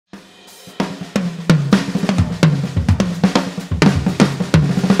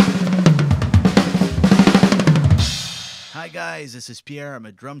guys, this is Pierre. I'm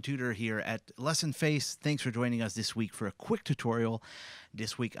a drum tutor here at Lessonface. Thanks for joining us this week for a quick tutorial.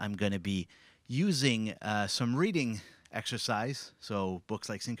 This week I'm going to be using some reading exercise, so books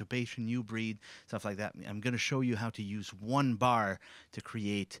like Syncopation, New Breed, stuff like that. I'm going to show you how to use one bar to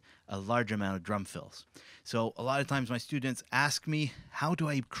create a large amount of drum fills. So a lot of times my students ask me, how do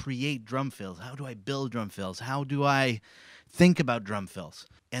I create drum fills? How do I build drum fills? How do I think about drum fills?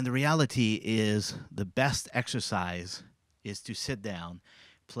 And the reality is the best exercise is to sit down,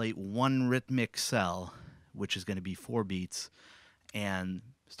 play one rhythmic cell, which is going to be 4 beats, and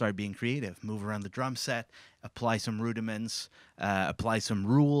start being creative. Move around the drum set, apply some rudiments, apply some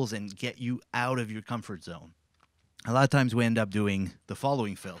rules, and get you out of your comfort zone. A lot of times we end up doing the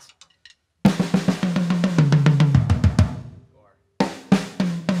following fills.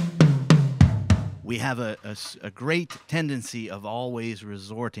 We have a great tendency of always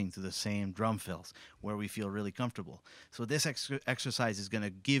resorting to the same drum fills where we feel really comfortable. So this exercise is going to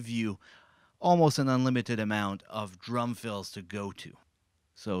give you almost an unlimited amount of drum fills to go to.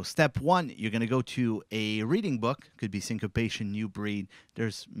 So step 1, you're going to go to a reading book. Could be Syncopation, New Breed.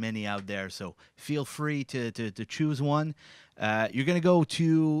 There's many out there, so feel free to choose one. You're going to go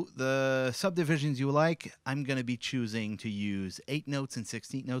to the subdivisions you like. I'm going to be choosing to use 8 notes and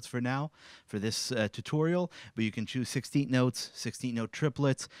 16 notes for now for this tutorial, but you can choose 16 notes, 16-note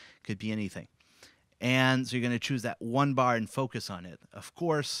triplets, could be anything. And so you're going to choose that one bar and focus on it. Of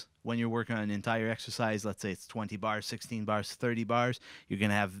course, when you're working on an entire exercise, let's say it's 20 bars, 16 bars, 30 bars, you're going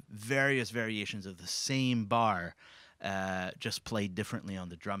to have various variations of the same bar, just played differently on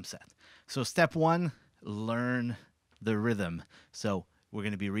the drum set. So step 1, learn the rhythm. So we're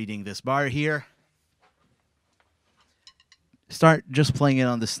going to be reading this bar here. Start just playing it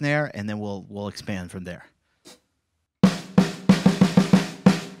on the snare, and then we'll expand from there.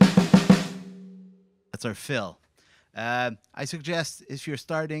 That's our fill. I suggest if you're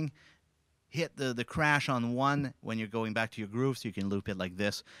starting, hit the crash on 1 when you're going back to your groove, so you can loop it like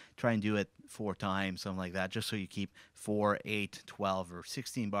this. Try and do it 4 times, something like that, just so you keep 4, 8, 12, or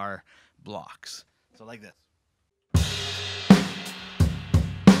 16 bar blocks. So like this.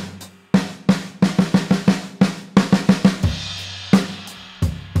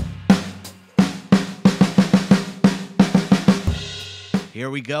 Here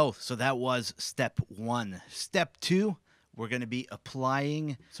we go. So that was step 1. Step 2, we're going to be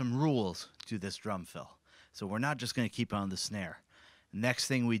applying some rules to this drum fill. So we're not just going to keep it on the snare. Next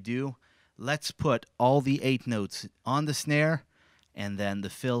thing we do, let's put all the 8 notes on the snare, and then the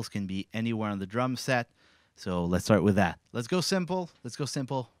fills can be anywhere on the drum set. So let's start with that. Let's go simple. Let's go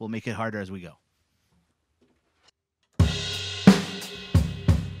simple. We'll make it harder as we go.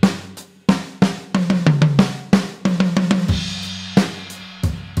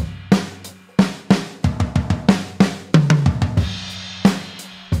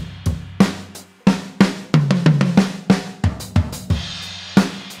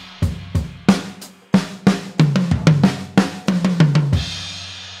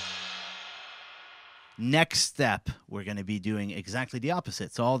 Next step, we're going to be doing exactly the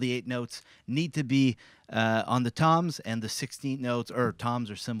opposite. So all the 8 notes need to be on the toms, and the 16 notes, or toms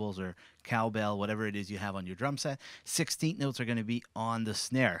or cymbals or cowbell, whatever it is you have on your drum set, 16 notes are going to be on the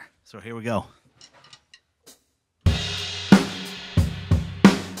snare. So here we go.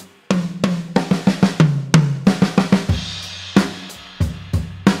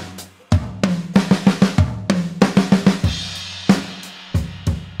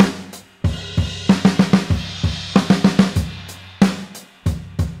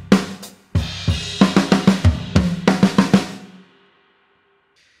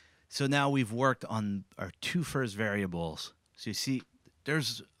 So now we've worked on our 2 first variables. So you see,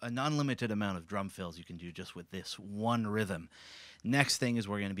 there's an unlimited amount of drum fills you can do just with this one rhythm. Next thing is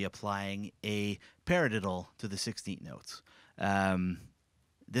we're going to be applying a paradiddle to the 16 notes.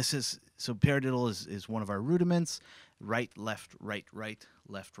 So paradiddle is one of our rudiments. Right, left, right, right,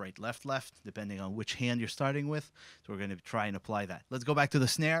 left, right, left, left, depending on which hand you're starting with. So we're going to try and apply that. Let's go back to the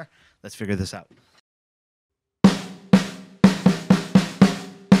snare. Let's figure this out.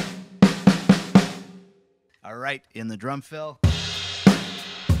 All right, in the drum fill.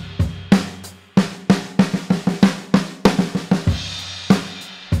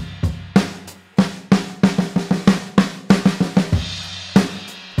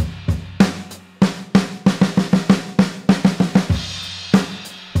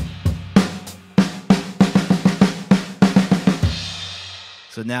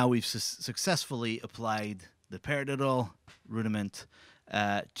 So now we've successfully applied the paradiddle rudiment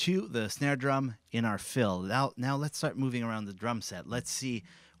to the snare drum in our fill. Now let's start moving around the drum set. Let's see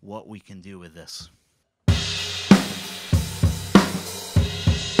what we can do with this.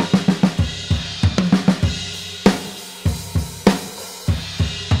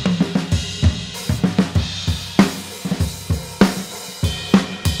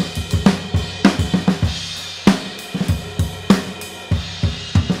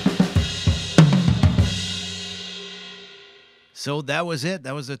 So that was it.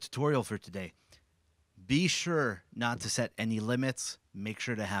 That was the tutorial for today. Be sure not to set any limits. Make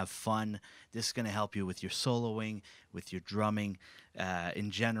sure to have fun. This is going to help you with your soloing, with your drumming, in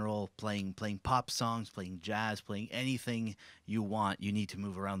general, playing pop songs, playing jazz, playing anything you want. You need to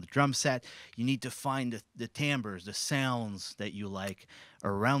move around the drum set. You need to find the timbres, the sounds that you like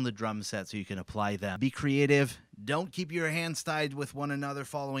around the drum set so you can apply them. Be creative. Don't keep your hands tied with one another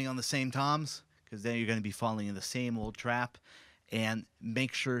following on the same toms, because then you're going to be falling in the same old trap. And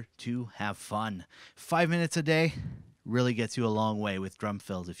make sure to have fun. 5 minutes a day really gets you a long way with drum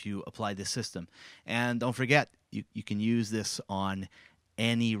fills if you apply this system. And don't forget, you can use this on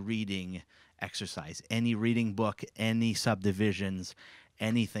any reading exercise, any reading book, any subdivisions,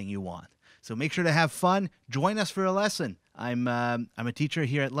 anything you want. So make sure to have fun. Join us for a lesson. I'm a teacher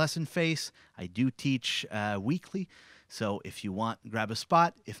here at Lessonface. I do teach weekly. So if you want, grab a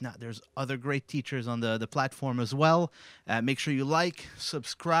spot. If not, there's other great teachers on the platform as well. Make sure you like,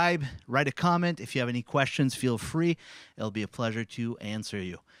 subscribe, write a comment. If you have any questions, feel free. It'll be a pleasure to answer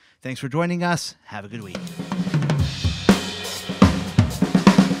you. Thanks for joining us. Have a good week.